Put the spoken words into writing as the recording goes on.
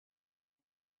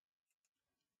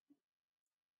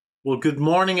Well, good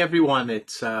morning, everyone.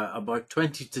 It's about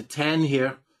 20 to 10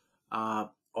 here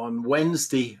on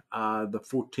Wednesday, the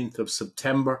 14th of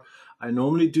September. I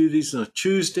normally do these on a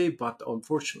Tuesday, but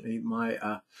unfortunately,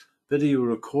 my video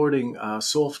recording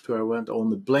software went on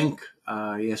the blink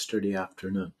yesterday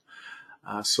afternoon.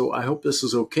 So I hope this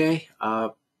is okay.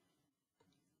 As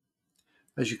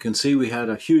you can see, we had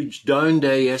a huge down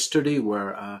day yesterday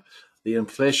where the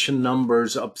inflation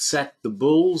numbers upset the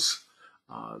bulls.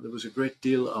 There was a great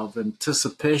deal of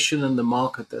anticipation in the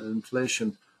market that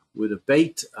inflation would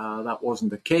abate. That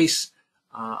wasn't the case.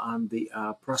 And the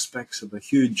prospects of a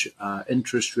huge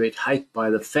interest rate hike by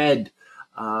the Fed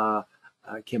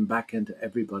came back into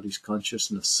everybody's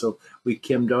consciousness. So we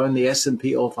came down the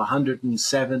S&P off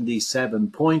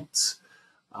 177 points.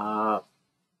 The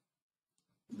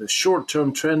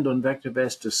short-term trend on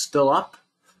VectorVest is still up.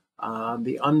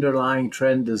 The underlying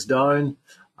trend is down.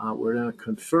 We're in a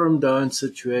confirmed down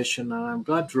situation, and I'm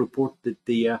glad to report that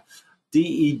the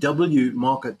DEW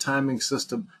market timing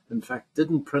system, in fact,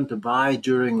 didn't print a buy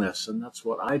during this, and that's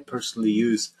what I personally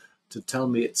use to tell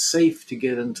me it's safe to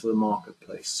get into the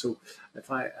marketplace. So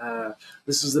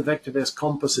this is the VectorVest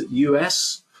Composite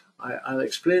US. I'll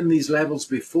explain these levels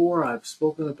before. I've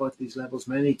spoken about these levels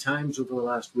many times over the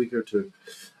last week or two.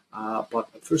 But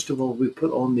first of all, we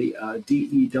put on the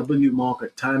DEW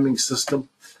market timing system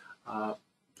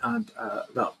and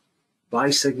that buy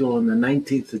signal on the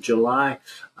 19th of July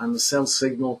and the sell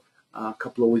signal a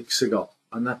couple of weeks ago.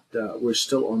 And that we're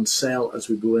still on sale as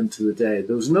we go into the day.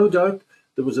 There was no doubt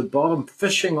there was a bottom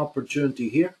fishing opportunity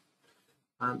here.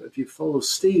 And if you follow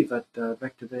Steve at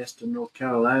VectorVest in North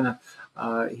Carolina,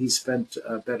 he spent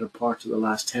a better part of the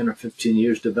last 10 or 15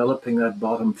 years developing that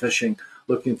bottom fishing,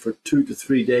 looking for 2 to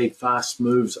 3 day fast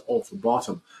moves off the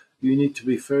bottom. You need to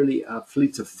be fairly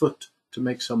fleet of foot to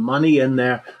make some money in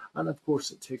there. And of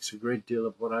course, it takes a great deal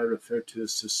of what I refer to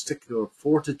as testicular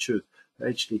fortitude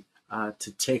actually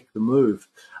to take the move.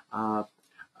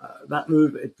 That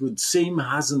move, it would seem,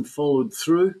 hasn't followed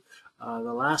through.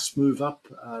 The last move up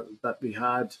that we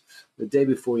had the day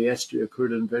before yesterday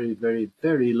occurred in very, very,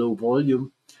 very low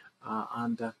volume.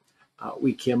 And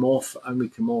we came off,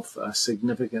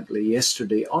 significantly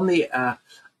yesterday. On the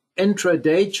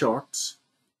intraday charts,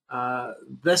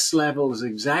 this level is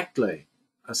exactly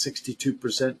a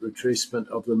 62% retracement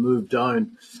of the move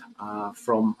down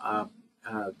from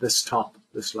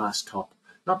this last top.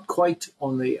 Not quite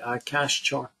on the cash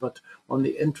chart, but on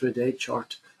the intraday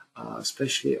chart,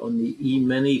 especially on the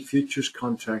E-mini futures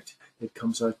contract, it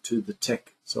comes out to the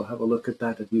tick. So have a look at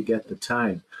that if you get the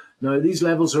time. Now, these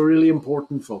levels are really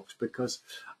important, folks, because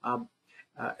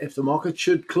if the market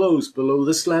should close below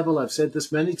this level, I've said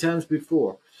this many times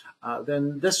before,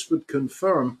 then this would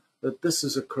confirm that this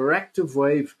is a corrective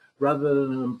wave rather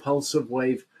than an impulsive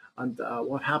wave. And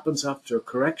what happens after a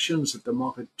correction is that the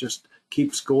market just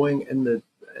keeps going in the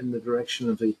direction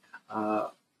of the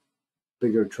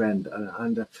bigger trend.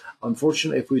 And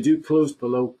unfortunately, if we do close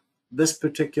below this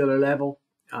particular level,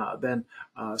 then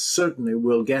certainly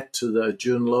we'll get to the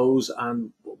June lows,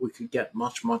 and we could get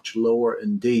much, much lower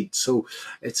indeed. So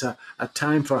it's a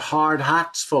time for hard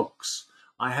hats, folks.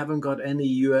 I haven't got any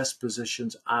US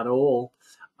positions at all,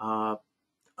 but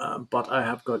I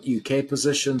have got UK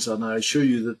positions, and I assure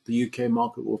you that the UK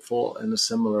market will fall in a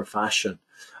similar fashion.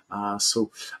 So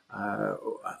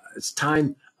it's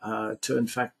time to, in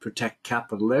fact, protect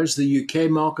capital. There's the UK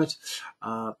market.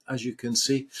 As you can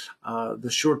see, the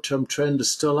short-term trend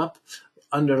is still up.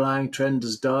 Underlying trend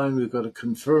is down. We've got a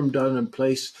confirmed down in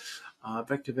place.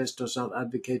 VectorVest does not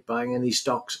advocate buying any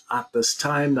stocks at this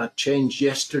time. That changed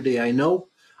yesterday, I know.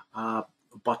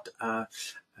 But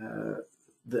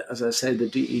as I said, the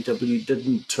DEW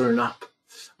didn't turn up.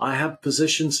 I have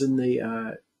positions in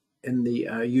the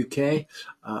UK.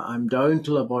 I'm down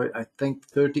till about, I think,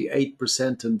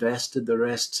 38% invested. The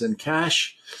rest's in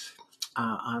cash.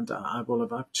 And I will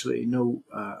have actually no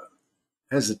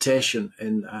hesitation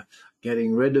in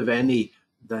getting rid of any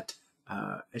that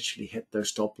actually hit their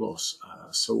stop loss.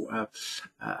 So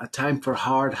a time for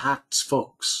hard hats,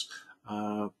 folks.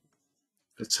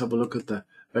 Let's have a look at the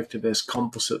VectorVest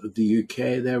Composite of the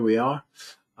UK. There we are.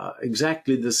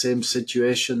 Exactly the same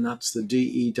situation. That's the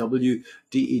DEW.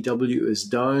 DEW is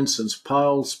down since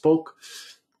Powell spoke.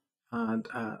 And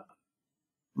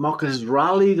market has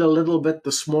rallied a little bit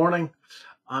this morning.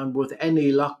 And with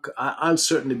any luck, I'll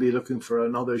certainly be looking for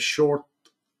another short.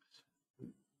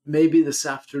 Maybe this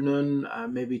afternoon,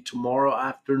 maybe tomorrow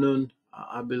afternoon.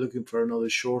 I'll be looking for another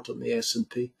short on the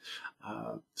S&P.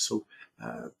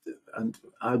 And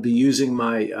I'll be using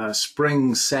my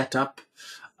spring setup.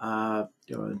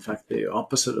 In fact, the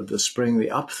opposite of the spring, the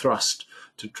upthrust,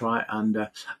 to try and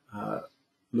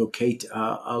locate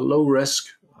a low risk.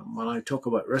 When I talk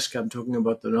about risk, I'm talking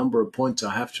about the number of points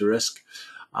I have to risk,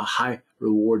 a high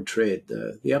reward trade.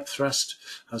 The upthrust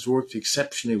has worked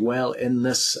exceptionally well in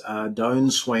this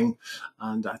downswing,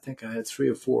 and I think I had 3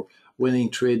 or 4 winning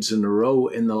trades in a row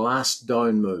in the last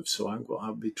down move, so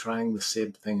I'll be trying the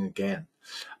same thing again.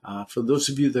 For those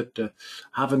of you that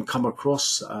haven't come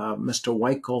across Mr.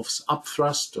 Wyckoff's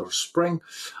upthrust or spring,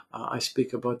 I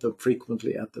speak about them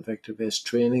frequently at the VectorVest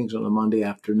trainings on a Monday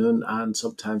afternoon and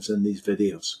sometimes in these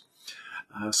videos.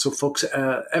 So folks,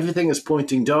 everything is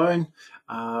pointing down,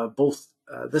 both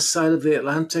this side of the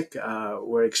Atlantic.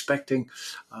 We're expecting,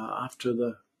 after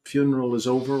the funeral is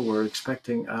over, we're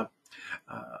expecting a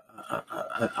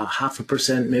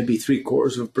 0.5%, maybe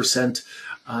 0.75%,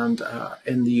 and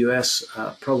in the US,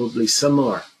 probably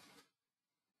similar.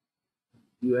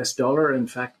 US dollar, in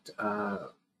fact,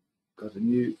 got a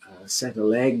new set of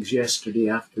legs yesterday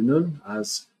afternoon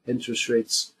as interest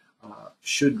rates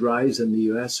should rise in the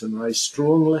US and rise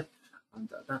strongly, and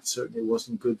that certainly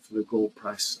wasn't good for the gold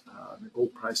price. The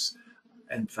gold price,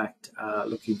 in fact,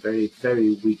 looking very,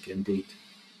 very weak indeed.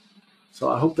 So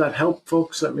I hope that helped,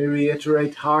 folks. Let me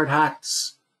reiterate, hard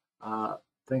hats.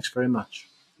 Thanks very much.